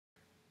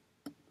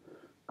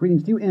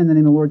Greetings to you in the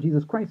name of the Lord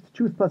Jesus Christ.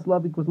 Truth plus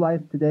love equals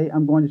life. Today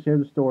I'm going to share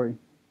the story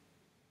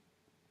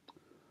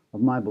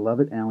of my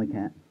beloved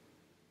Alliecat.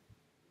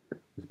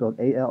 It's spelled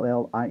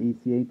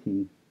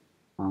Allieciat.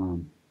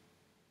 And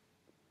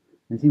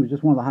she was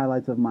just one of the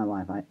highlights of my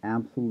life. I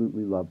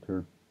absolutely loved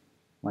her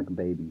like a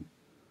baby.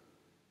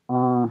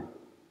 Growing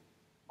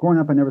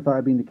up, I never thought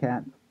I'd be into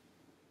cats.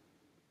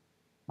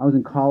 I was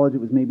in college. It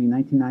was maybe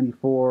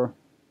 1994.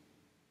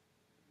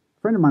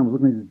 A friend of mine was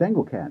looking at these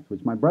Bengal cats,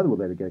 which my brother would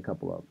later get a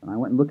couple of. And I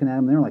went and looking at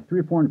them. They were like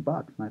 $300 or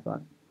 $400. And I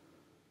thought,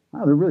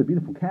 wow, they're really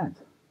beautiful cats.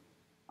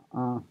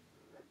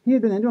 He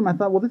had been into them. I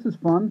thought, well, this is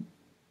fun.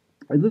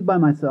 I lived by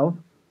myself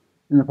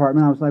in an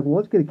apartment. I was like, well,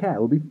 let's get a cat.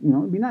 It'll be,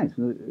 it'd be nice.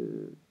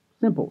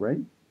 Simple, right?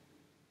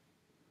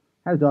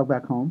 Had a dog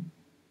back home.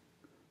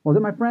 Well, I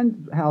was at my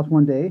friend's house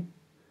one day.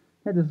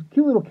 Had this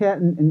cute little cat,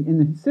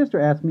 and his sister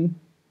asked me, "Can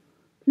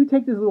you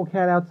take this little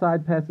cat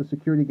outside past the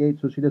security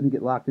gate so she doesn't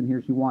get locked in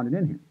here? She wandered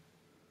in here."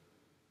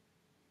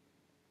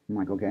 I'm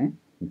like, okay.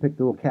 And picked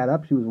the little cat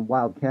up. She was a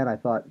wild cat. I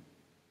thought,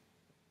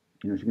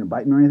 is she going to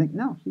bite me or anything?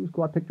 No, she was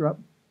cool. I picked her up.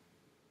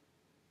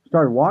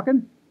 Started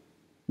walking.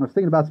 I was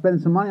thinking about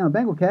spending some money on a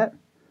Bengal cat.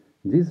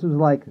 And Jesus was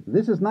like,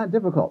 this is not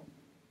difficult.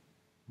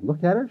 I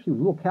looked at her. She was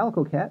a little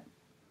calico cat.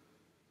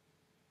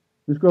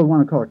 This girl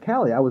wanted to call her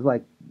Callie. I was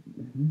like,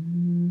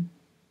 I'm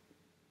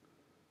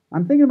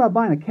thinking about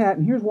buying a cat,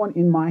 and here's one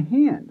in my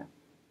hand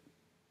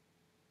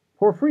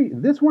for free.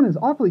 This one is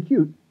awfully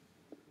cute.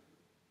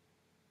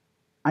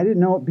 I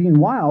didn't know, being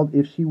wild,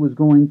 if she was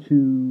going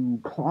to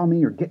claw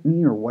me or get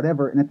me or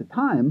whatever. And at the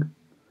time,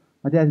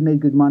 my dad had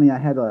made good money. I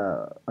had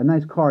a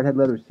nice car. It had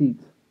leather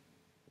seats.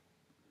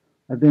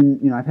 I've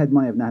had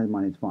money. I've not had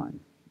money. It's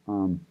fine.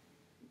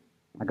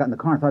 I got in the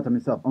car and thought to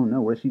myself, oh no,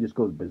 what if she just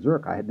goes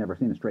berserk? I had never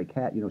seen a stray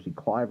cat. She'd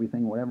claw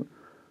everything or whatever.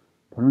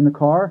 Put her in the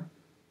car.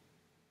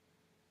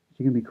 Is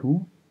she going to be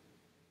cool?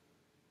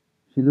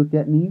 She looked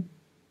at me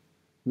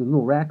with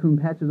little raccoon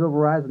patches over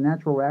her eyes and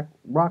natural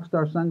rock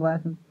star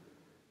sunglasses.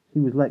 She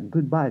was like,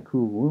 goodbye,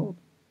 cruel world.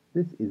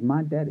 This is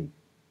my daddy.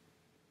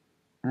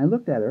 And I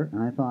looked at her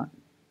and I thought,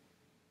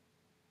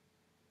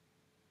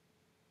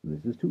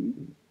 this is too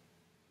easy.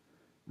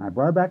 I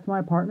brought her back to my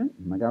apartment.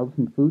 I got her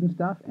some food and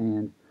stuff,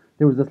 and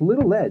there was this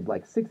little ledge,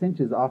 like 6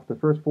 inches off the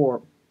first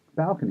floor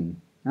balcony.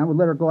 And I would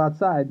let her go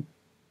outside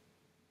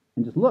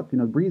and just look,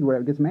 breathe,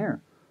 whatever, get some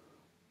air.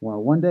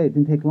 Well, one day, it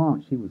didn't take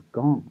long, she was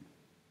gone.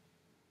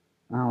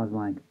 I was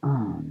like,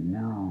 oh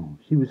no.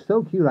 She was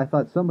so cute, I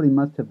thought somebody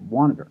must have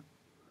wanted her.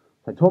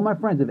 So I told my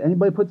friends, if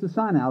anybody puts a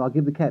sign out, I'll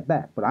give the cat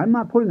back. But I'm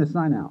not putting a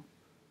sign out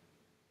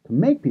to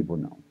make people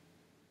know.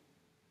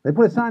 They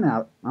put a sign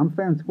out, I'm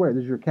fair and square,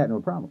 this is your cat, no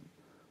problem.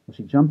 Well,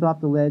 she jumped off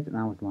the ledge, and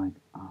I was like,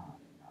 oh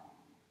no.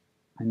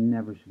 I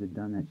never should have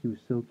done that. She was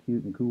so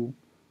cute and cool.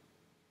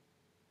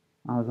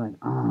 I was like,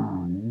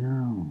 oh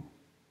no.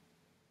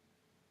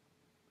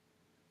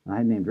 And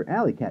I named her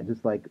Alliecat,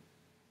 just like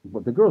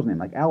what the girl's name,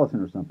 like Allison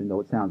or something,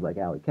 though it sounds like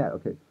Alliecat.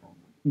 Okay.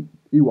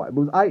 E-Y,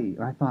 but it was I-E.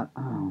 And I thought,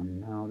 oh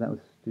no, that was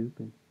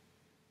stupid.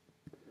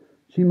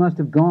 She must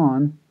have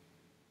gone,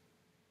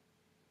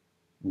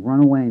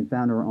 run away and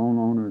found her own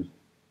owners.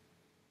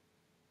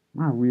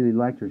 I really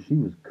liked her. She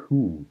was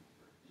cool.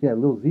 She had a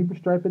little zebra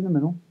stripe in the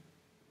middle.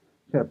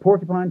 She had a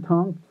porcupine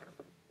tongue.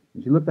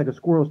 And she looked like a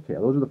squirrel's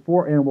tail. Those are the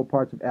 4 animal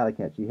parts of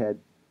Alliecat. She had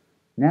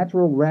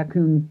natural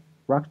raccoon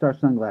rockstar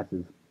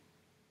sunglasses.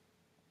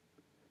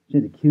 She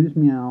had the cutest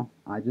meow.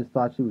 I just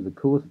thought she was the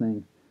coolest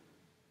thing.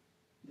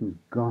 She was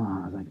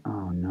gone. I was like,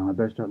 oh no, I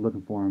better start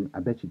looking for him.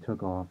 I bet she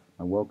took off.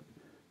 I woke,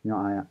 I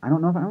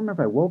don't remember if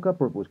I woke up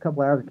or if it was a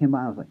couple hours that came by.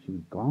 And I was like, she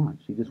was gone.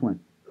 She just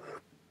went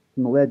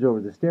from the ledge over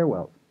the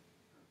stairwells.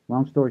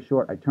 Long story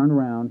short, I turned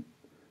around.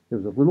 There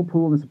was a little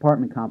pool in this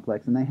apartment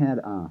complex, and they had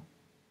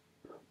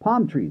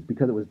palm trees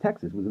because it was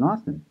Texas. It was in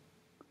Austin.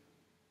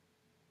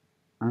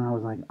 And I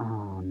was like,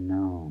 oh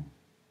no.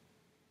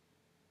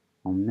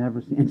 I'll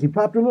never see. And she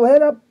popped her little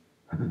head up.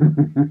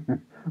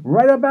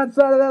 Right up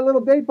outside of that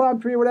little date palm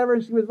tree or whatever,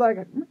 and she was like,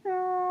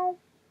 meow.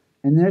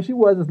 And there she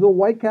was, this little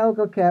white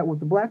calico cat with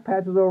the black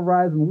patches over her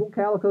eyes and the little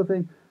calico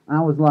thing. And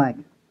I was like,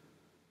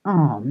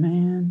 oh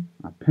man.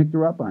 I picked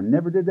her up and I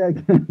never did that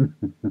again.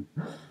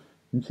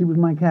 And she was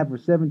my cat for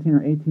 17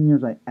 or 18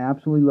 years. I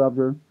absolutely loved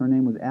her. Her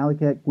name was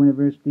Alliecat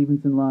Guinevere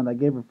Stevenson Lund. I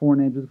gave her 4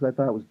 names just because I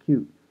thought it was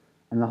cute.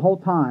 And the whole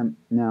time,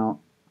 now,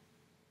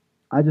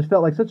 I just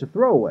felt like such a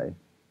throwaway.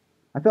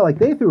 I felt like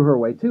they threw her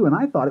away too, and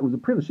I thought it was a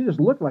privilege. She just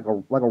looked like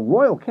a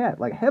royal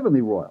cat, like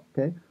heavenly royal,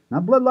 okay?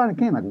 Not bloodline of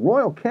Cain, like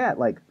royal cat,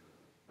 like,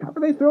 how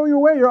could they throw you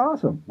away? You're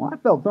awesome. Well, I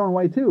felt thrown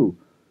away too.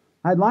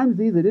 I had Lyme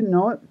disease, I didn't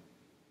know it.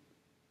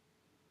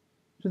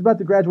 Just about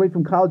to graduate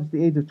from college at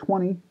the age of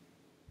 20.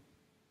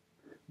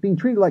 Being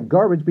treated like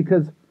garbage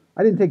because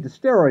I didn't take the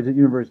steroids at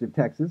University of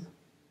Texas.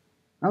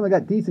 I only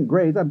got decent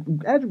grades. I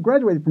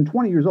graduated from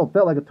 20 years old,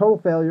 felt like a total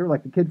failure,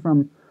 like the kid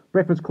from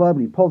Breakfast Club,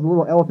 and he pulls a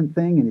little elephant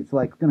thing, and it's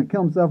like going to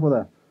kill himself with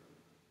a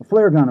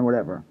flare gun or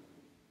whatever.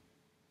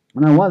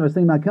 And I was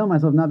thinking about killing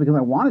myself, not because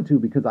I wanted to,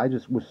 because I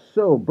just was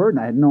so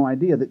burdened. I had no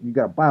idea that you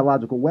got a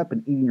biological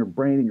weapon eating your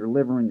brain and your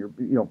liver and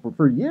your,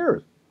 for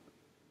years.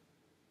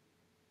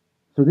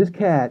 So this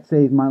cat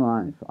saved my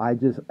life. I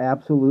just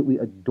absolutely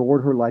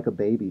adored her like a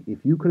baby. If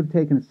you could have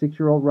taken a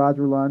 6-year-old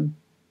Roger Lund,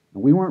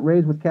 and we weren't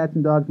raised with cats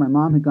and dogs. My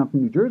mom had gone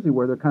from New Jersey,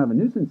 where they're kind of a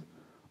nuisance.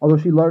 Although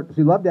she loved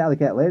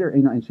Alliecat later,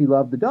 and she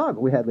loved the dog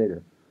we had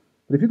later.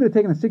 But if you could have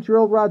taken a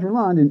 6-year-old Roger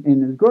Lund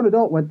and a grown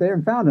adult went there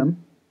and found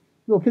him,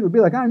 the little kid would be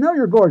like, "I know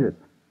you're gorgeous."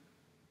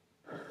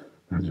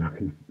 I'm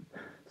joking.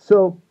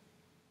 So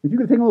if you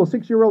could have taken a little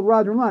 6-year-old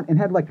Roger Lund and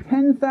had like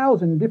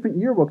 10,000 different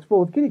yearbooks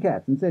full of kitty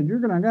cats and said, "You're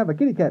going to have a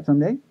kitty cat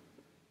someday,"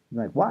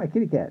 you're like, "Why a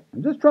kitty cat?"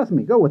 And just trust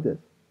me, go with this.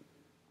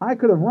 I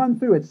could have run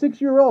through at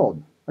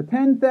 6-year-old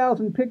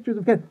 10,000 pictures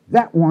of cats.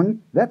 That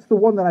one, that's the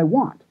one that I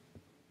want.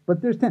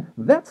 But there's 10.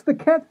 That's the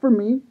cat for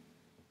me.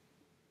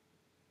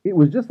 It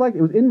was just like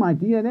it was in my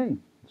DNA.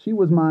 She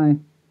was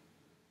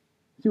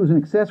an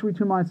accessory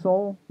to my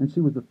soul, and she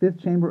was the fifth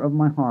chamber of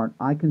my heart.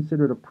 I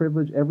consider it a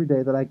privilege every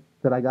day that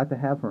I got to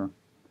have her.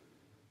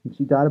 And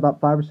she died about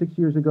 5 or 6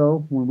 years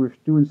ago when we were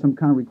doing some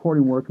kind of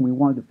recording work, and we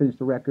wanted to finish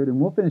the record, and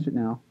we'll finish it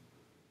now.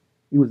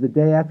 It was the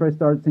day after I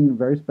started singing a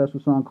very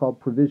special song called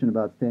Provision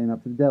about standing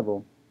up to the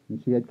devil.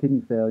 And she had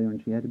kidney failure,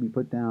 and she had to be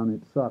put down,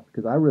 and it sucked,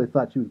 because I really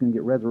thought she was going to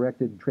get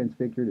resurrected and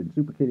transfigured and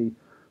super kitty.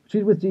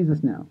 She's with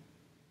Jesus now.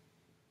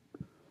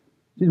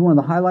 She's one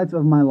of the highlights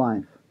of my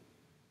life.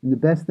 And the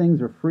best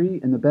things are free,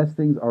 and the best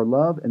things are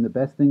love, and the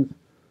best things,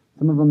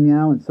 some of them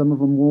meow, and some of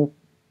them wolf.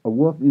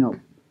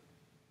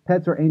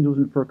 Pets are angels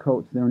in fur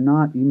coats. They're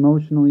not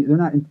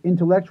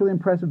intellectually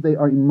impressive. They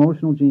are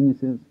emotional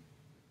geniuses.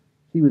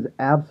 She was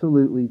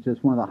absolutely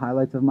just one of the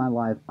highlights of my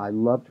life. I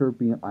loved her.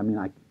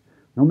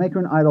 Don't make her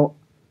an idol.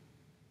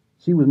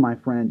 She was my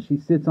friend. She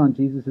sits on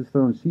Jesus'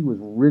 throne. She was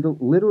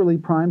literally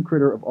prime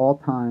critter of all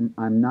time.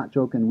 I'm not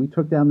joking. We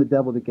took down the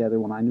devil together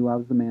when I knew I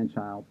was the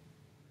man-child.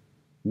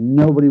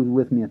 Nobody was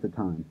with me at the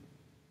time.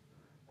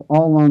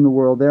 All along the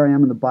world, there I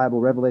am in the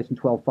Bible, Revelation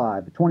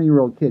 12:5. A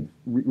 20-year-old kid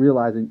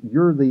realizing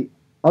you're the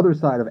other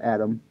side of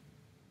Adam,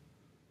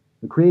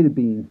 the created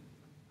being.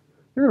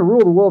 You're going to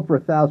rule the world for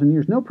 1,000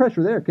 years. No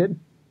pressure there, kid.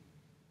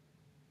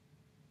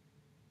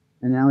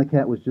 And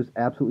Alliecat was just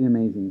absolutely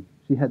amazing.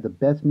 She had the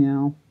best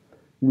meow.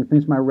 When we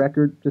finished my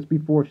record, just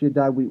before she had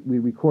died, we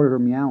recorded her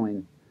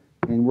meowing,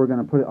 and we're going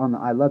to put it on the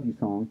I Love You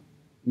song.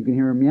 You can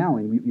hear her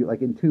meowing,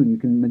 like in tune. You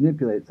can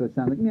manipulate it so it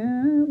sounds like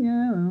meow,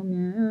 meow,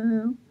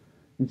 meow.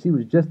 And she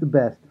was just the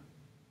best.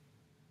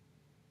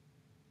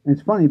 And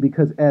it's funny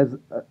because as,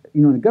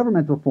 in a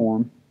governmental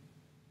form,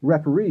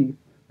 the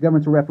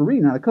government's a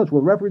referee, not a coach.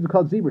 Well, referees are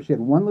called zebras. She had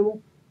one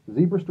little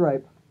zebra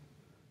stripe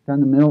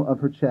down the middle of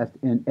her chest,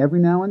 and every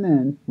now and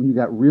then, when you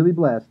got really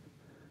blessed,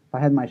 if I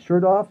had my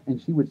shirt off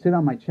and she would sit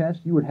on my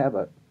chest, you would have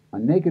a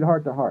naked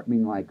heart-to-heart,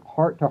 meaning like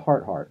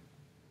heart-to-heart-heart.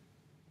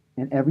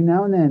 And every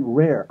now and then,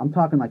 rare, I'm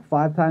talking like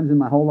 5 times in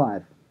my whole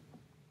life,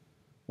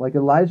 like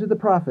Elijah the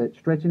prophet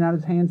stretching out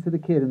his hands to the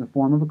kid in the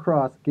form of a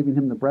cross, giving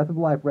him the breath of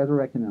life,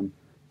 resurrecting him,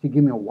 she'd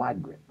give me a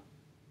wide grip.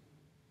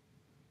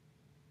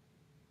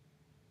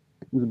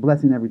 It was a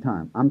blessing every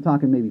time. I'm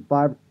talking maybe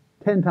 5,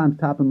 10 times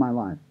top in my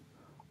life.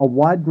 A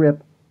wide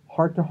grip,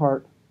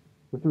 heart-to-heart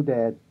with her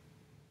dad,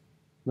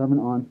 loving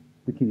on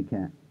the kitty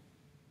cat.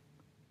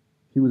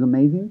 She was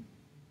amazing.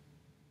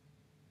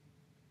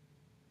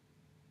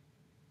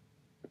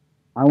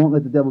 I won't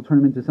let the devil turn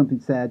him into something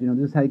sad.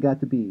 This is how he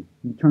got to be.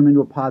 You turn him into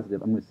a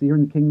positive. I'm going to see her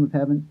in the kingdom of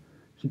heaven.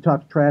 She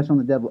talks trash on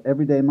the devil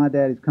every day. My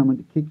daddy's coming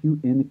to kick you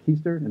in the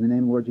keister in the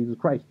name of the Lord Jesus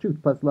Christ. Truth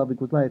plus love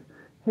equals life.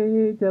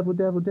 Hey, devil,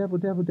 devil, devil,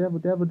 devil, devil,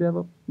 devil,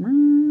 devil.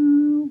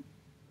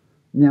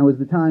 Now is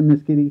the time,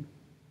 Miss Kitty.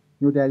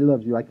 Your daddy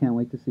loves you. I can't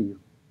wait to see you.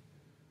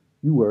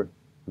 You were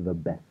the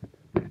best.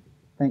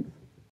 Thanks.